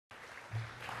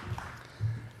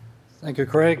Thank you,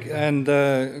 Craig, and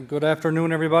good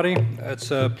afternoon, everybody. It's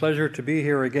a pleasure to be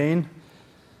here again,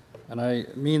 and I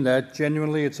mean that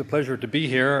genuinely. It's a pleasure to be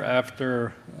here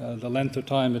after the length of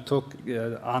time it took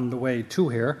on the way to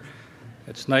here.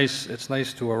 It's nice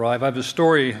to arrive. I have a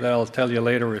story that I'll tell you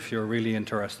later if you're really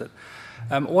interested.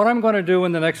 What I'm going to do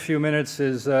in the next few minutes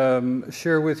is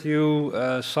share with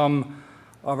you some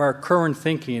of our current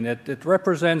thinking. It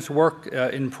represents work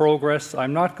in progress.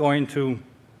 I'm not going to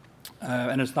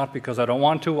and it's not because I don't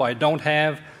want to. I don't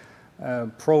have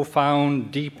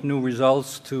profound, deep new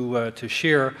results to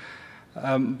share,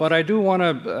 but I do want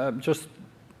to just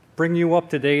bring you up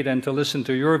to date and to listen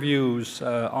to your views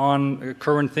on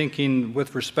current thinking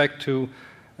with respect to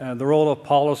the role of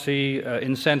policy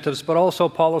incentives, but also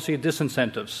policy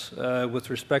disincentives with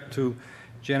respect to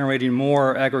generating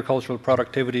more agricultural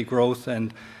productivity growth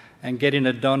and getting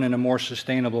it done in a more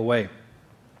sustainable way.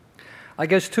 I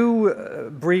guess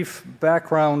two brief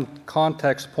background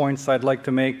context points I'd like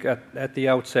to make at the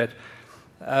outset.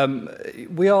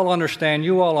 You all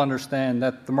understand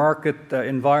that the market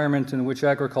environment in which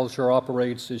agriculture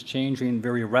operates is changing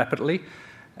very rapidly.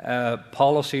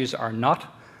 Policies are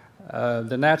not.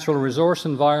 The natural resource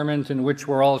environment in which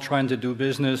we're all trying to do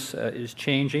business is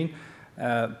changing.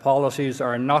 Policies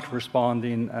are not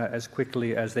responding as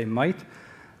quickly as they might.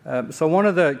 So one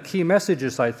of the key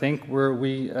messages, I think, where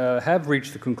we have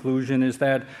reached the conclusion is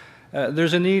that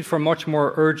there's a need for much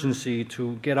more urgency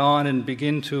to get on and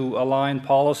begin to align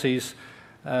policies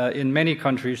in many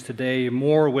countries today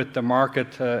more with the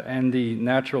market and the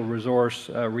natural resource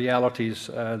realities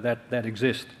that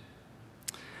exist.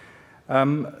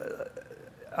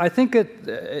 I think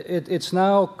it's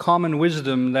now common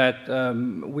wisdom that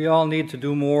we all need to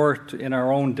do more in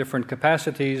our own different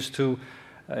capacities to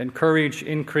encourage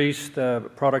increased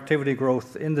productivity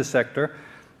growth in the sector.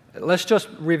 Let's just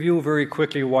review very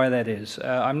quickly why that is.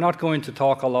 I'm not going to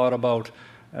talk a lot about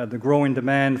the growing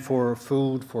demand for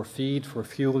food, for feed, for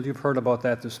fuel. You've heard about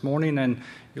that this morning, and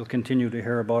you'll continue to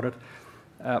hear about it.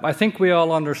 I think we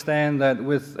all understand that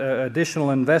with additional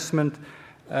investment,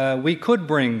 we could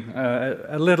bring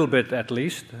a little bit at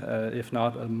least, if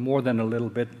not more than a little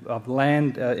bit, of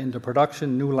land into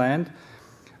production, new land.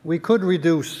 We could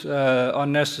reduce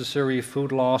unnecessary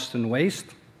food loss and waste,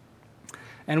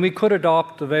 and we could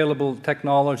adopt available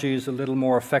technologies a little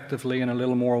more effectively and a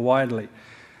little more widely.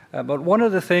 But one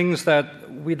of the things that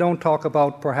we don't talk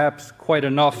about perhaps quite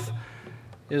enough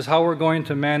is how we're going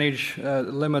to manage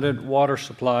limited water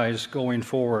supplies going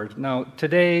forward. Now,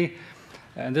 today,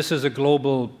 and this is a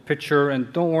global picture,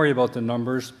 and don't worry about the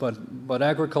numbers, but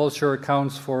agriculture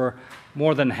accounts for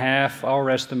more than half. Our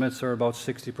estimates are about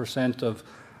 60% of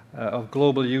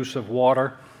global use of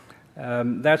water.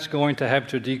 That's going to have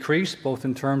to decrease, both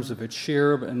in terms of its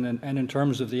share and in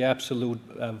terms of the absolute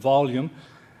volume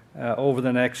over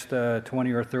the next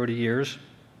 20 or 30 years.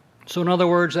 So in other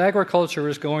words, agriculture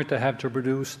is going to have to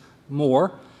produce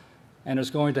more, and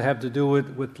it's going to have to do it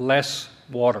with less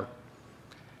water.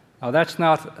 Now, that's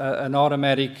not an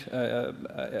automatic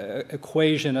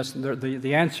equation.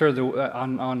 The answer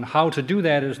on how to do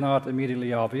that is not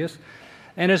immediately obvious.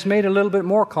 And it's made a little bit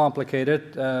more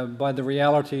complicated by the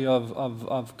reality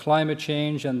of climate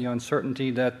change and the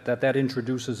uncertainty that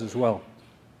introduces as well.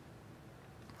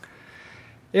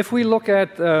 If we look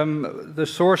at the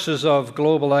sources of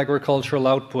global agricultural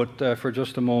output for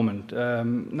just a moment,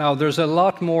 now there's a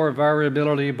lot more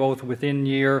variability both within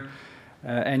year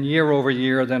and year over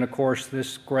year than, of course,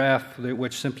 this graph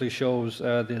which simply shows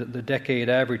the decade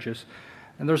averages.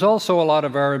 And there's also a lot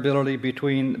of variability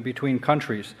between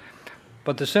countries.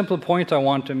 But the simple point I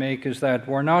want to make is that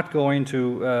we're not going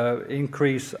to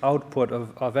increase output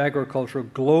of agriculture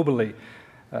globally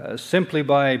simply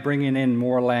by bringing in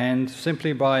more land,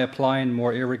 simply by applying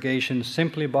more irrigation,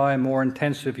 simply by more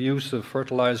intensive use of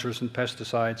fertilizers and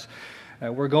pesticides.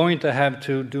 We're going to have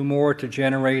to do more to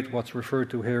generate what's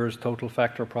referred to here as total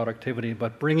factor productivity,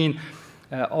 but bringing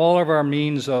all of our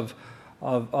means of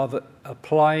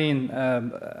applying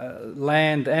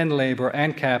land and labor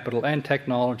and capital and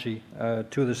technology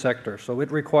to the sector. So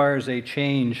it requires a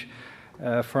change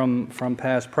from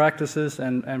past practices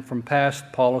and from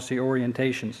past policy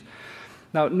orientations.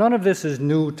 Now, none of this is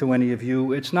new to any of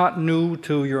you. It's not new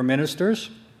to your ministers,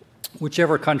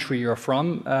 whichever country you're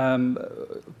from.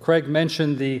 Craig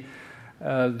mentioned the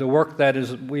work that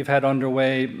we've had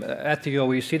underway at the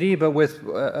OECD, but with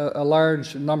a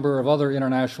large number of other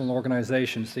international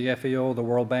organizations, the FAO, the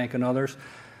World Bank, and others,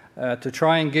 to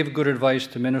try and give good advice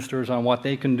to ministers on what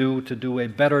they can do to do a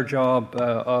better job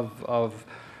of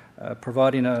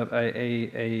providing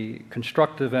a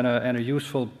constructive and a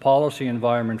useful policy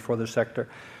environment for the sector.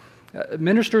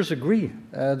 Ministers agree.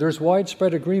 There's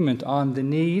widespread agreement on the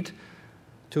need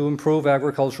to improve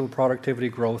agricultural productivity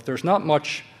growth. There's not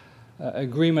much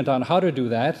agreement on how to do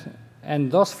that,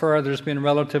 and thus far there's been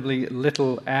relatively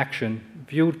little action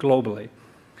viewed globally.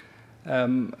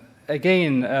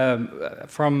 Again,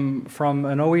 from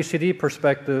an OECD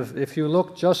perspective, if you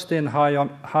look just in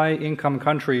high-income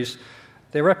countries,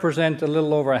 they represent a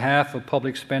little over half of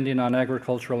public spending on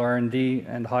agricultural R&D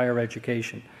and higher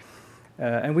education.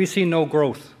 And we see no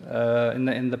growth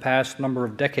in the past number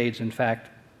of decades, in fact.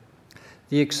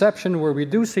 The exception where we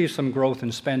do see some growth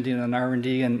in spending on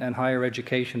R&D and higher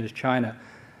education is China,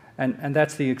 and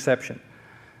that's the exception.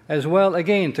 As well,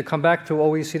 again, to come back to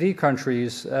OECD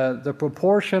countries, the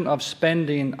proportion of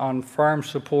spending on farm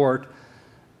support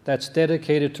that's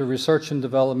dedicated to research and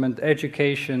development,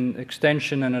 education,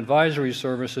 extension, and advisory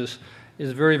services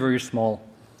is very, very small.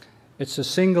 It's a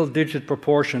single-digit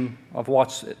proportion of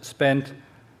what's spent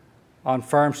on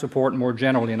farm support more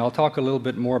generally, and I'll talk a little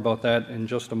bit more about that in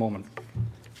just a moment.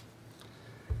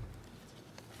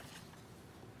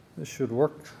 This should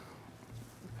work.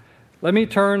 Let me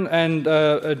turn and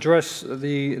address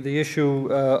the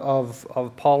issue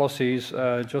of policies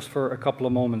just for a couple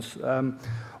of moments.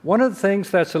 One of the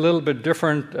things that's a little bit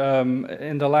different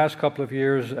in the last couple of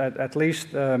years, at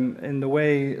least in the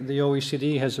way the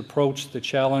OECD has approached the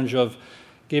challenge of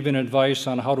giving advice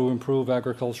on how to improve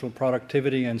agricultural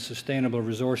productivity and sustainable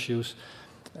resource use,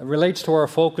 relates to our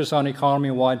focus on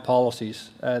economy-wide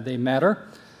policies. They matter.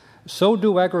 So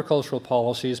do agricultural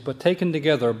policies, but taken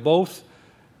together, both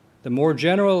the more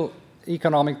general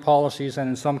economic policies and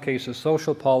in some cases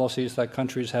social policies that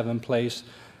countries have in place,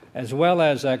 as well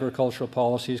as agricultural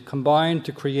policies, combine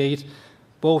to create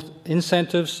both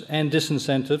incentives and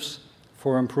disincentives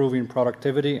for improving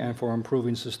productivity and for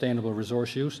improving sustainable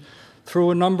resource use through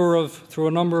a number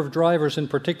of drivers in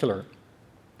particular.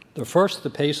 The first, the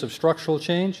pace of structural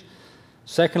change.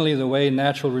 Secondly, the way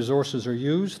natural resources are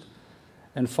used.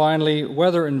 And finally,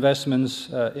 whether investments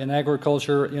in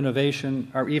agriculture,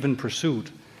 innovation are even pursued.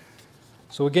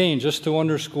 So again, just to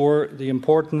underscore the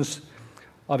importance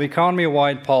of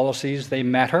economy-wide policies, they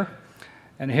matter.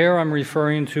 And here I'm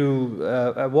referring to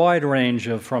a wide range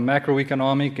from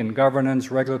macroeconomic and governance,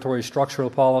 regulatory, structural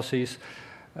policies,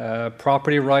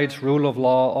 property rights, rule of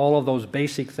law, all of those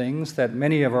basic things that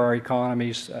many of our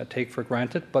economies take for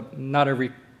granted, but not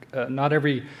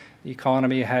every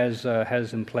economy has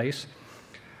in place.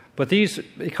 But these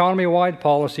economy-wide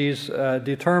policies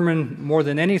determine more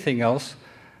than anything else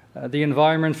the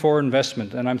environment for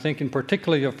investment, and I'm thinking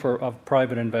particularly of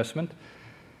private investment.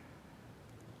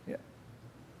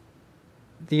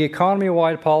 The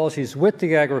economy-wide policies with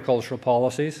the agricultural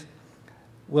policies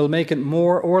will make it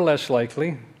more or less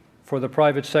likely for the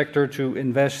private sector to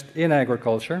invest in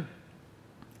agriculture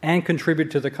and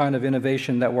contribute to the kind of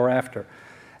innovation that we're after.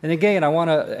 And again, I want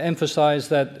to emphasize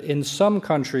that in some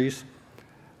countries,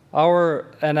 our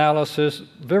analysis,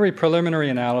 very preliminary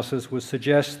analysis, would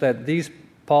suggest that these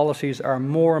policies are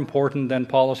more important than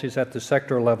policies at the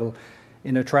sector level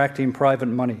in attracting private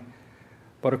money.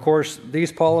 But of course,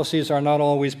 these policies are not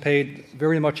always paid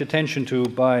very much attention to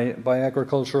by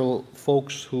agricultural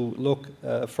folks who look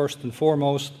first and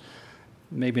foremost,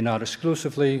 maybe not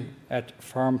exclusively, at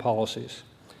farm policies,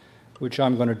 which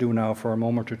I'm going to do now for a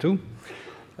moment or two.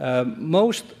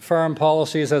 Most farm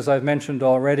policies, as I've mentioned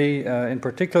already, in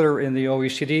particular in the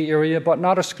OECD area, but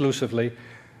not exclusively,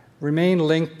 remain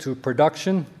linked to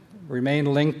production, remain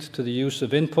linked to the use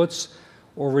of inputs,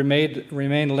 or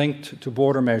remain linked to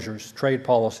border measures, trade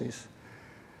policies.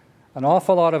 An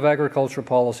awful lot of agriculture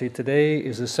policy today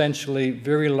is essentially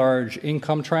very large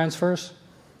income transfers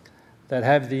that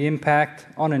have the impact,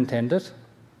 unintended,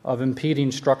 of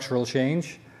impeding structural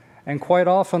change, and quite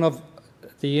often of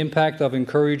the impact of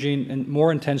encouraging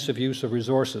more intensive use of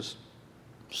resources,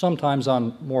 sometimes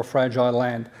on more fragile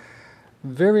land.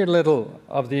 Very little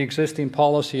of the existing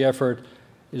policy effort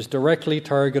is directly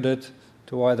targeted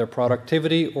to either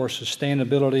productivity or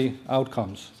sustainability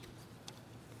outcomes.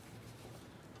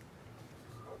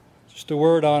 Just a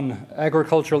word on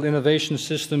agricultural innovation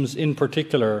systems in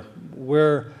particular,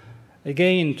 where,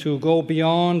 again, to go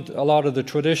beyond a lot of the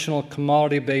traditional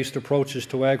commodity-based approaches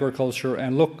to agriculture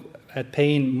and look at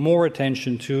paying more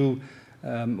attention to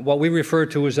what we refer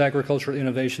to as agricultural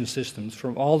innovation systems,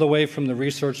 from all the way from the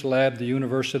research lab, the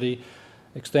university,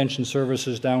 extension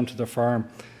services down to the farm.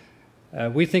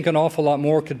 We think an awful lot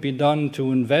more could be done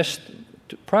to invest,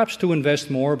 perhaps to invest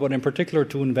more, but in particular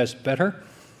to invest better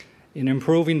in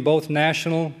improving both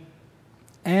national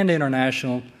and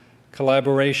international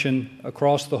collaboration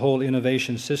across the whole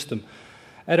innovation system.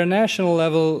 At a national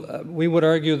level, we would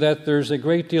argue that there's a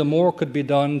great deal more could be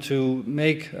done to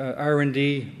make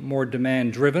R&D more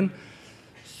demand-driven,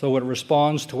 so it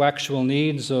responds to actual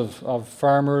needs of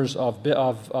farmers,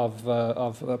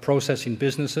 of processing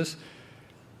businesses.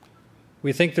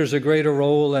 We think there's a greater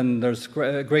role, and there's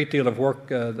a great deal of work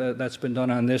that's been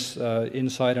done on this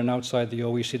inside and outside the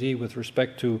OECD with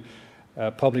respect to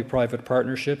public-private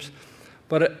partnerships.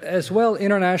 But as well,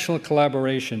 international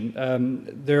collaboration.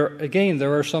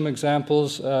 There are some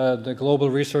examples. The Global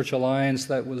Research Alliance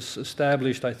that was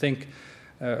established, I think,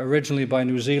 originally by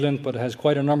New Zealand, but has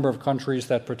quite a number of countries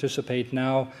that participate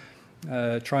now,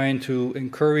 trying to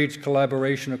encourage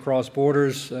collaboration across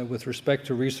borders with respect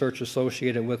to research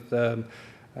associated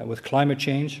with climate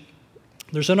change.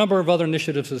 There's a number of other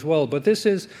initiatives as well, but this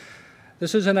is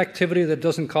an activity that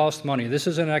doesn't cost money. This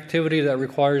is an activity that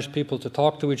requires people to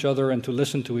talk to each other and to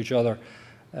listen to each other,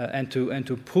 and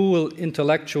to pool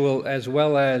intellectual as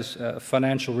well as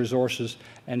financial resources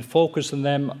and focus on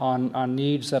them on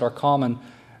needs that are common,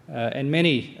 and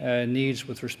many needs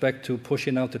with respect to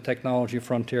pushing out the technology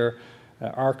frontier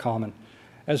are common.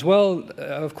 As well,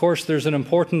 of course, there's an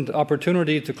important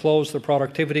opportunity to close the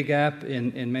productivity gap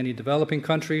in many developing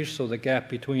countries, so the gap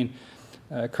between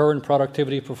current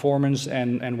productivity performance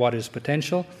and what is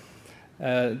potential.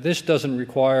 This doesn't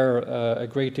require a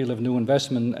great deal of new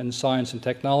investment in science and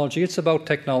technology. It's about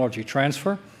technology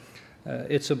transfer.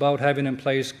 It's about having in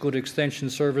place good extension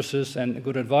services and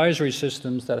good advisory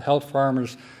systems that help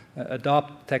farmers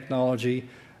adopt technology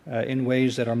in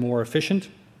ways that are more efficient.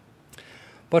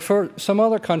 But for some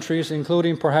other countries,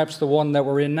 including perhaps the one that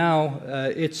we're in now,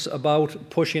 it's about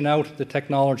pushing out the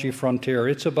technology frontier.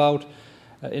 It's about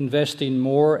investing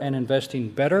more and investing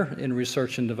better in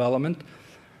research and development.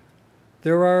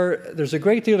 There's a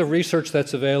great deal of research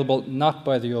that's available not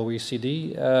by the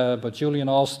OECD, but Julian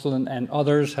Alston and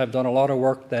others have done a lot of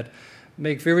work that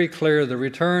make very clear the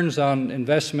returns on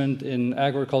investment in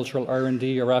agricultural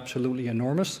R&D are absolutely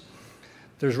enormous.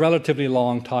 There's relatively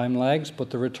long time lags, but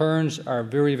the returns are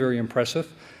very, very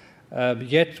impressive.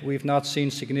 Yet we've not seen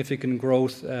significant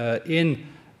growth in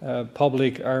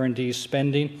public R&D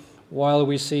spending, while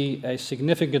we see a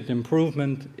significant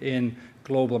improvement in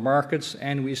global markets,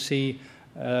 and we see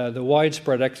the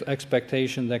widespread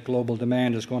expectation that global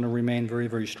demand is going to remain very,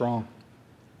 very strong.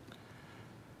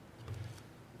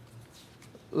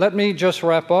 Let me just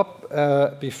wrap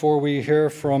up before we hear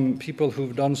from people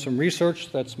who've done some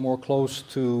research that's more close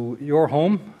to your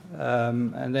home,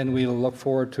 and then we'll look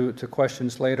forward to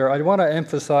questions later. I want to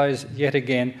emphasize yet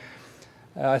again,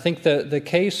 I think the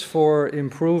case for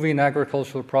improving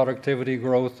agricultural productivity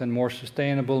growth and more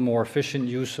sustainable, more efficient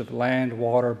use of land,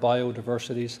 water,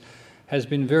 biodiversities has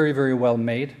been very, very well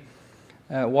made.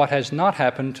 What has not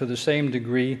happened to the same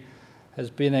degree has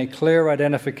been a clear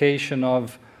identification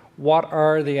of what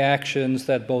are the actions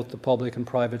that both the public and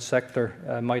private sector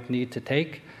might need to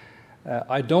take.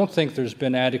 I don't think there's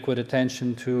been adequate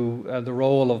attention to the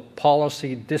role of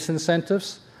policy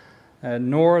disincentives,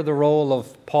 nor the role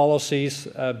of policies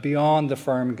beyond the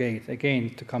farm gate,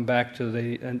 again, to come back to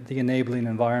the enabling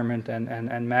environment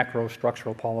and macro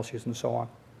structural policies and so on.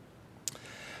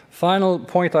 Final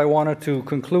point I wanted to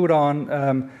conclude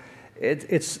on,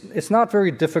 it's not very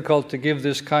difficult to give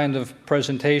this kind of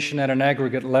presentation at an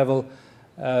aggregate level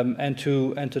and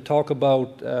to talk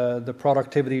about the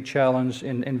productivity challenge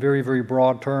in very, very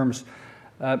broad terms.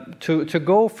 To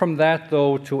go from that,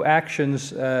 though, to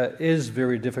actions is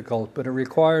very difficult, but it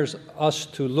requires us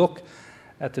to look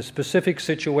at the specific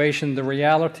situation, the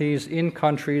realities in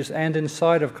countries and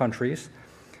inside of countries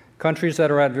that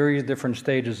are at very different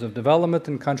stages of development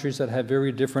and countries that have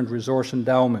very different resource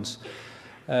endowments.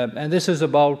 And this is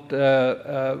about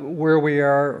where we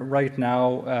are right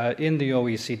now in the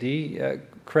OECD.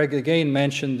 Craig again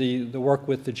mentioned the work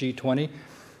with the G20.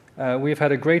 We've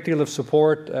had a great deal of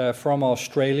support from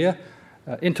Australia,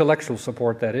 intellectual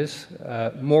support that is,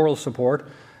 moral support,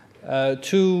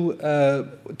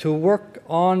 to work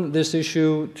on this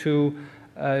issue, to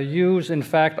use, in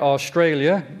fact,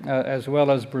 Australia, as well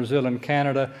as Brazil and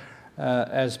Canada,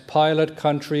 as pilot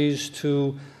countries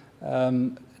to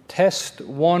test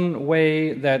one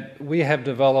way that we have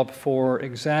developed for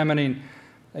examining,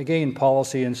 again,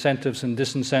 policy incentives and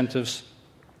disincentives,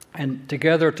 and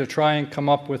together to try and come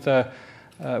up with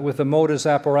a modus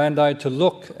operandi to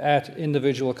look at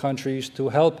individual countries to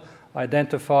help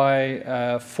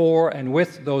identify for and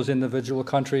with those individual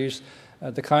countries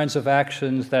the kinds of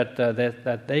actions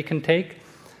that they can take.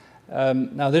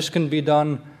 Now, this can be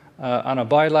done on a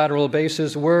bilateral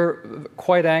basis. We're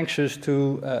quite anxious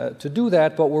to do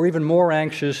that, but we're even more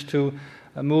anxious to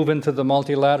move into the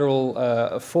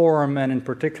multilateral forum, and in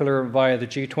particular via the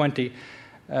G20,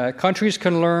 countries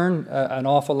can learn an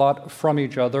awful lot from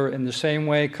each other. In the same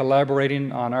way,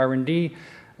 collaborating on R&D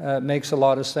makes a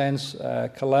lot of sense,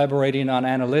 collaborating on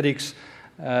analytics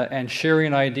and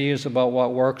sharing ideas about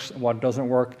what works and what doesn't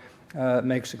work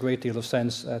makes a great deal of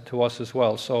sense to us as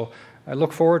well. So I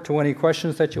look forward to any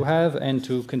questions that you have and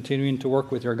to continuing to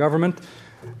work with your government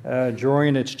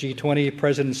during its G20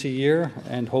 presidency year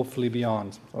and hopefully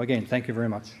beyond. So again, thank you very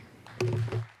much.